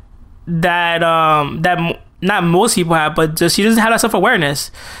that not most people have, but just she doesn't have that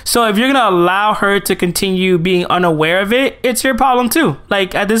self-awareness. So if you're gonna allow her to continue being unaware of it, it's your problem too.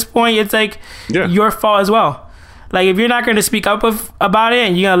 Like, at this point, it's like your fault as well. Like, if you're not gonna speak up about it,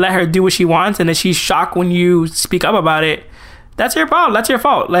 and you're gonna let her do what she wants, and then she's shocked when you speak up about it, that's your problem. That's your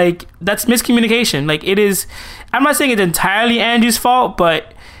fault. Like, that's miscommunication. Like, it is. I'm not saying it's entirely Andrew's fault,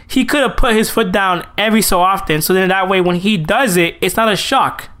 but he could have put his foot down every so often. So then that way, when he does it, it's not a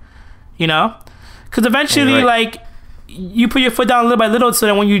shock. You know? Because eventually, right. like, you put your foot down little by little, so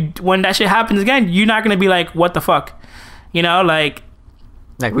then when that shit happens again, you're not gonna be like, what the fuck? You know? Like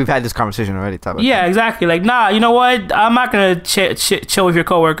we've had this conversation already. Type of yeah, thing. exactly. Like, nah, you know what? I'm not gonna chill with your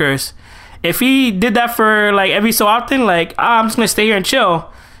coworkers. If he did that for like every so often, like, I'm just gonna stay here and chill,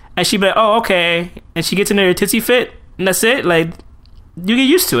 and she'd be like, oh, okay, and she gets into her titsy fit, and that's it. Like, you get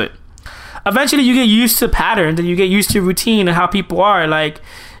used to it. Eventually, you get used to patterns, and you get used to routine and how people are. Like,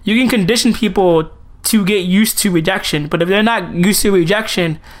 you can condition people to get used to rejection, but if they're not used to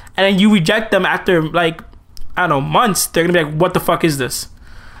rejection, and then you reject them after like, I don't know, months, they're gonna be like, what the fuck is this?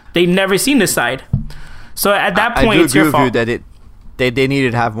 They never seen this side. So at that point, it's your fault. I do agree with you that they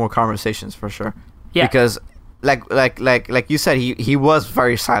needed to have more conversations for sure. Yeah. Because like you said, he was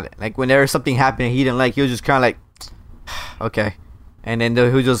very silent. Like when there was something happening he didn't like, he was just kind of like, okay, and then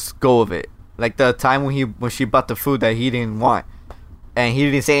he'll just go with it. Like the time when she bought the food that he didn't want, and he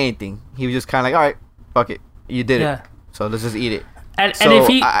didn't say anything. He was just kind of like, all right, fuck it, you did it, so let's just eat it. And if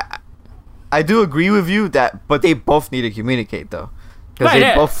he, I do agree with you that, but they both need to communicate though. Because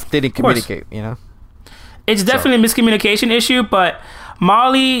they both didn't communicate, you know? It's definitely a miscommunication issue, but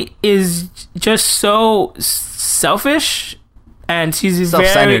Molly is just so selfish, and she's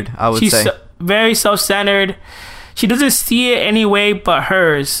self-centered, I would say. Very self-centered. She doesn't see it any way but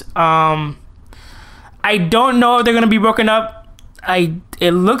hers. I don't know if they're going to be broken up.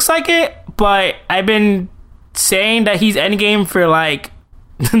 It looks like it, but I've been saying that he's endgame for, like,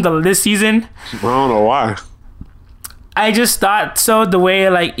 this season. I don't know why. I just thought so. The way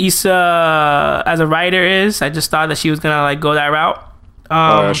like Issa as a writer is, I just thought that she was gonna like go that route.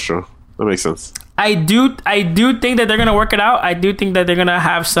 That's true. That makes sense. I do think that they're gonna work it out. I do think that they're gonna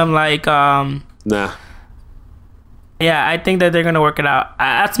have some like Nah. Yeah, I think that they're gonna work it out.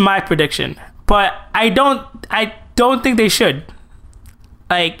 That's my prediction. But I don't think they should.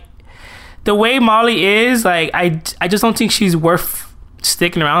 Like the way Molly is, like I just don't think she's worth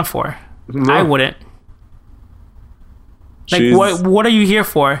sticking around for. No. I wouldn't. Like what are you here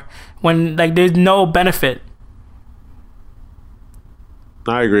for when like there's no benefit?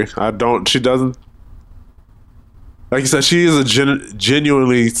 I agree. She doesn't. Like you said, she is a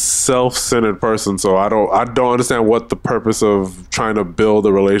genuinely self-centered person. So I don't understand what the purpose of trying to build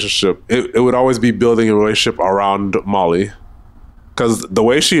a relationship. It would always be building a relationship around Molly, because the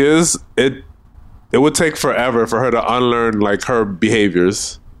way she is, it would take forever for her to unlearn like her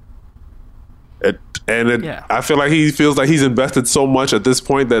behaviors. I feel like he feels like he's invested so much at this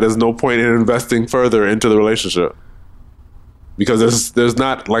point that there's no point in investing further into the relationship, because there's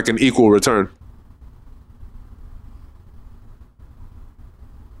not like an equal return.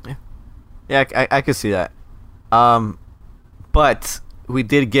 Yeah, I could see that. But we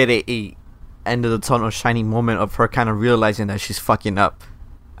did get a end of the tunnel shining moment of her kind of realizing that she's fucking up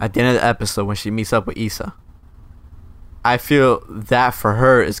at the end of the episode when she meets up with Issa. I feel that for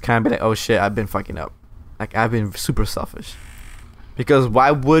her is kind of like, oh shit, I've been fucking up. Like, I've been super selfish. Because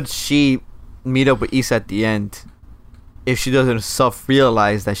why would she meet up with Issa at the end if she doesn't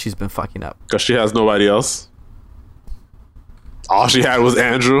self-realize that she's been fucking up? Because she has nobody else. All she had was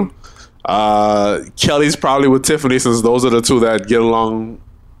Andrew. Kelly's probably with Tiffany, since those are the two that get along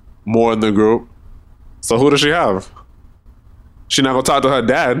more in the group. So who does she have? She not gonna talk to her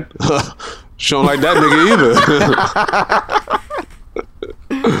dad. She don't like that nigga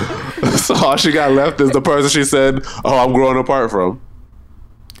either. So all she got left is the person she said, oh, I'm growing apart from.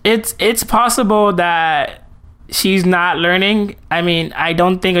 It's possible that she's not learning. I mean, I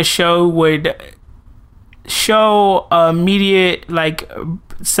don't think a show would show immediate like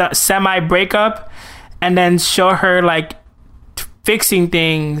semi breakup and then show her like fixing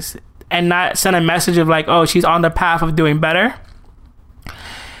things and not send a message of like, oh, she's on the path of doing better.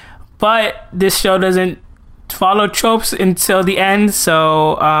 But this show doesn't follow tropes until the end,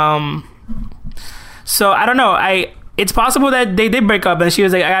 so I don't know. It's possible that they did break up and she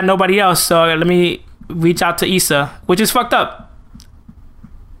was like, I got nobody else, so let me reach out to Issa, which is fucked up.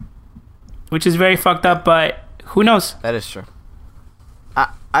 Which is very fucked up, but who knows? That is true.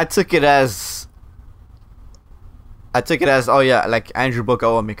 I took it as oh yeah, like Andrew broke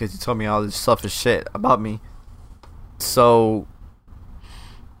up with me because he told me all this selfish shit about me. So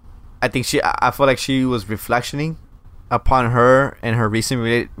I feel like she was reflecting upon her and her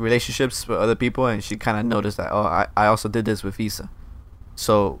recent relationships with other people, and she kind of noticed that, oh, I also did this with Issa,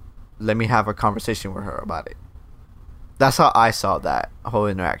 so let me have a conversation with her about it. That's how I saw that whole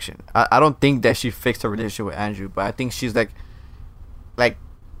interaction. I don't think that she fixed her relationship with Andrew, but I think she's like, like,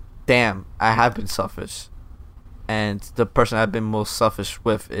 damn, I have been selfish, and the person I've been most selfish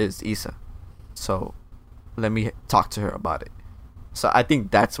with is Issa. So, let me talk to her about it. So I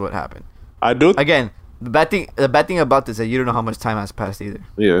think that's what happened. I do. Again, the bad thing about this is that you don't know how much time has passed either.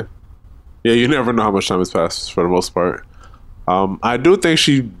 Yeah. Yeah, you never know how much time has passed for the most part. I do think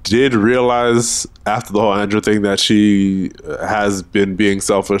she did realize after the whole Andrew thing that she has been being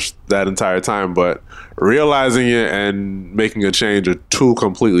selfish that entire time, but realizing it and making a change are two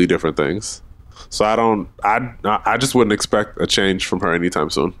completely different things. So I just wouldn't expect a change from her anytime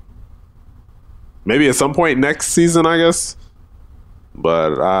soon. Maybe at some point next season, I guess.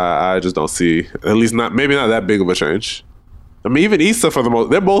 But I just don't see, at least maybe not that big of a change. I mean, even Issa, for the most,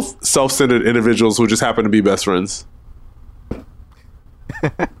 they're both self-centered individuals who just happen to be best friends.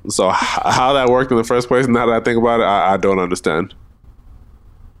 So how that worked in the first place, now that I think about it, I don't understand.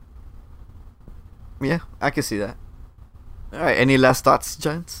 Yeah, I can see that. All right, any last thoughts,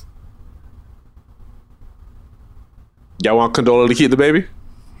 Giants? Y'all want Condola to keep the baby?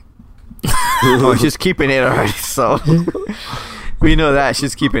 Oh, she's keeping it already, so we know that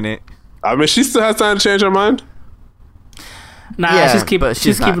she's keeping it. I mean, she still has time to change her mind. Nah, Yeah, she's but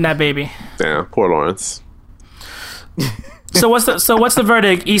keeping that baby. Damn, poor Lawrence. So what's the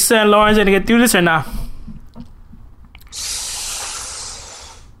verdict? Issa and Lawrence gonna get through this or not?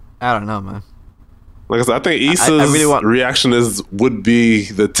 I don't know, man. Like I said, I think Issa's I really want- reaction would be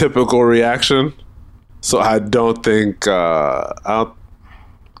the typical reaction. So I don't think I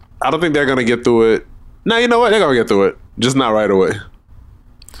don't think they're gonna get through it. No, you know what? They're gonna get through it, just not right away.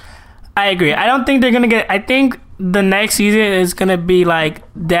 I agree. I don't think they're gonna get. I think the next season is gonna be like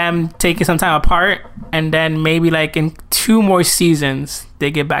them taking some time apart, and then maybe like in 2 more seasons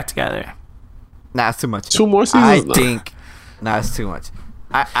they get back together. Nah, it's too much. 2 more seasons? I think. Nah, it's too much.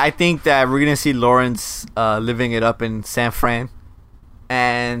 I think that we're gonna see Lawrence living it up in San Fran,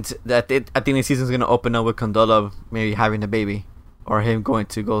 and I think the season's gonna open up with Condola maybe having a baby, or him going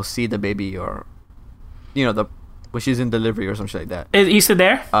to go see the baby, or when she's in delivery or something like that. Is Issa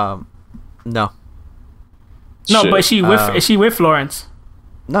there? No, No, Shit. but is she with Lawrence?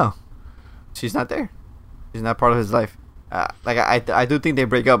 no, she's not there. She's not part of his life. I do think they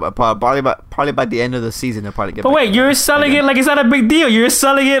break up. Probably by the end of the season they'll probably get. But back wait, together you're selling again. it like it's not a big deal. You're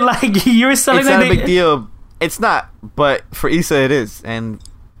selling it like you're selling It's it. not a big deal. It's not, but for Issa it is, and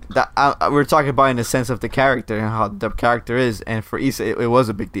that we're talking about in the sense of the character and how the character is, and for Issa it was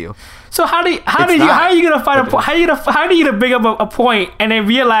a big deal. So how are you gonna find a Okay. how are you gonna bring up a point and then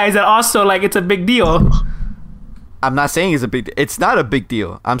realize that also like it's a big deal? I'm not saying it's a big. It's not a big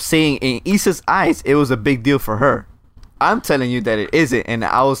deal. I'm saying in Issa's eyes it was a big deal for her. I'm telling you that it isn't, and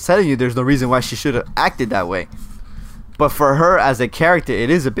I was telling you there's no reason why she should have acted that way. But for her as a character, it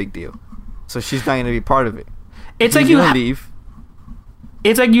is a big deal. So she's not gonna be part of it. It's She's like you gonna leave.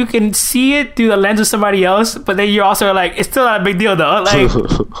 It's like you can see it through the lens of somebody else, but then you're also like, it's still not a big deal though. Like,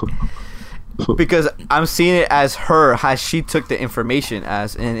 Because I'm seeing it as her, how she took the information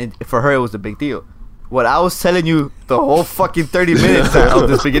as, and for her it was a big deal. What I was telling you the whole fucking 30 minutes of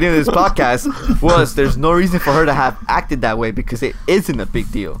this beginning of this podcast was there's no reason for her to have acted that way because it isn't a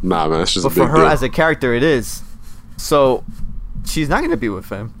big deal. Nah, man, it's just But a big for her deal. as a character, it is. So she's not gonna be with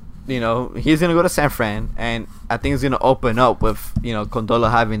him. He's gonna go to San Fran, and I think it's gonna open up with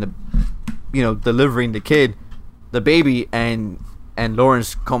Condola having delivering the baby, and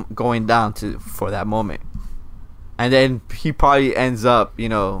Lawrence going down for that moment, and then he probably ends up,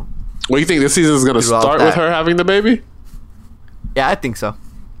 What, you think this season is going to throughout start with that. her having the baby? Yeah, I think so.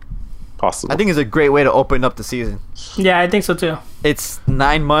 Possible. I think it's a great way to open up the season. yeah, I think so too. It's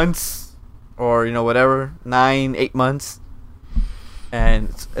 9 months, or whatever, 8 months, and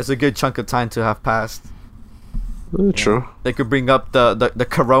it's a good chunk of time to have passed. True. They could bring up the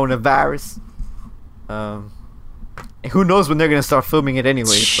coronavirus. And who knows when they're gonna start filming it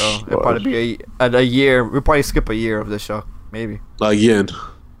anyway? So it'll probably be a year. We'll probably skip a year of the show, maybe. Again.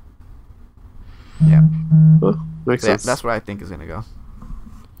 Yeah, Makes so yeah, sense. that's where I think is gonna go.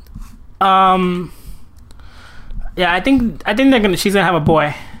 Yeah, I think she's gonna have a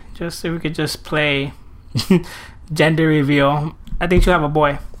boy. Just if we could just play gender reveal, I think she'll have a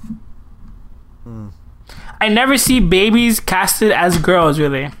boy. I never see babies casted as girls.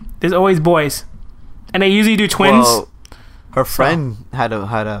 Really, there's always boys, and they usually do twins. Well, her friend had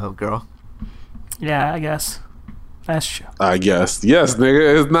a girl. Yeah, I guess that's true. I guess. Yes,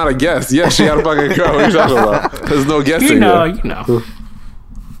 nigga. It's not a guess. Yes, she had a fucking girl. What are you talking about? There's no guessing You know, here. you know.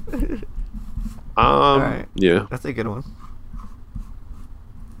 Alright. Yeah. That's a good one.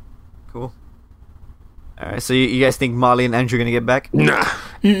 Cool. All right, so you guys think Molly and Andrew are gonna get back? Nah.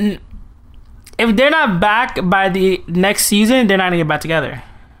 It if they're not back by the next season, they're not gonna get back together.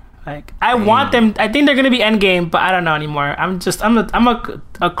 Like I want them. I think they're gonna be endgame, but I don't know anymore. I'm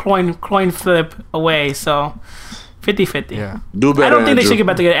a coin flip away. So 50-50. Yeah. Do better. I don't think Andrew. they should get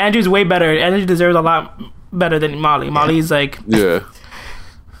back together. Andrew's way better. Andrew deserves a lot better than Molly. Molly's like Yeah.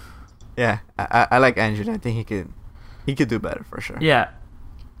 Yeah, I like Andrew. I think he could do better for sure. yeah.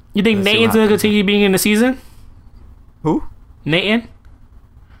 You think Let's see Nathan's what gonna happens. continue being in the season? Who? Nathan?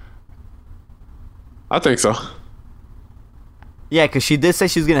 I think so. Yeah, because she did say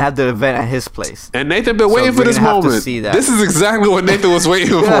she was gonna have the event at his place. And Nathan been So waiting for we're this gonna have to moment. see that. This is exactly what Nathan was waiting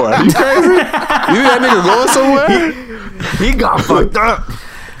for. Are you crazy? You think that nigga going somewhere? He got fucked up.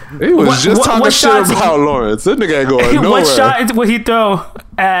 He was just talking what shit shots- about Lawrence. That nigga ain't going nowhere. What shot would he throw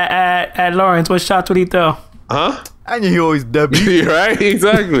at Lawrence? What shots would he throw? Huh? I knew he always W. Right?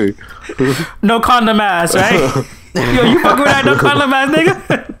 Exactly. No condom ass, right? Yo, you fucking with that no condom ass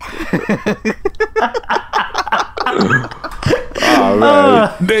nigga? Oh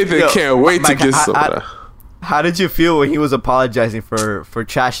man, Nathan Yo, can't wait Mike, to get some of that. How did you feel when he was apologizing for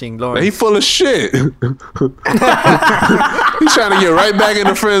trashing Lawrence? He full of shit. He's trying to get right back in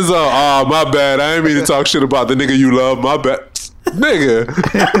the friend zone. Oh, my bad. I didn't mean to talk shit about the nigga you love. My bad. Nigga.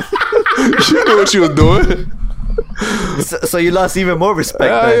 You knew what you was doing. So you lost even more respect.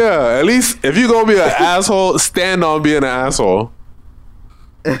 Yeah, then. yeah. At least if you gonna be an asshole, stand on being an asshole.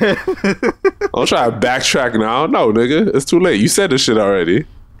 Don't try to backtrack now. No, nigga. It's too late. You said this shit already.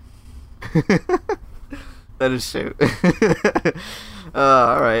 That is true.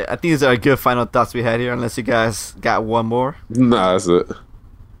 All right. I think these are good final thoughts we had here, unless you guys got one more. Nah, that's it.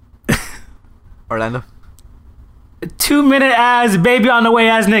 Orlando? 2 minute ass baby on the way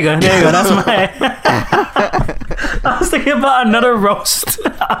ass nigga. There you go. That's my. I was thinking about another roast.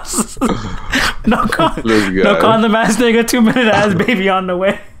 No condom ass nigga. 2 minute ass baby on the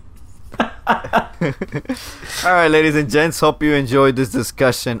way. All right, ladies and gents. Hope you enjoyed this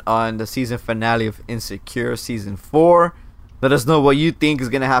discussion on the season finale of Insecure Season 4. Let us know what you think is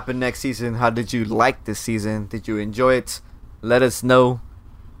going to happen next season. How did you like this season? Did you enjoy it? Let us know.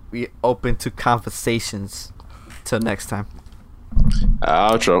 We open to conversations. Till next time.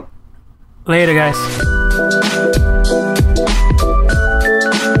 Outro. Later, guys.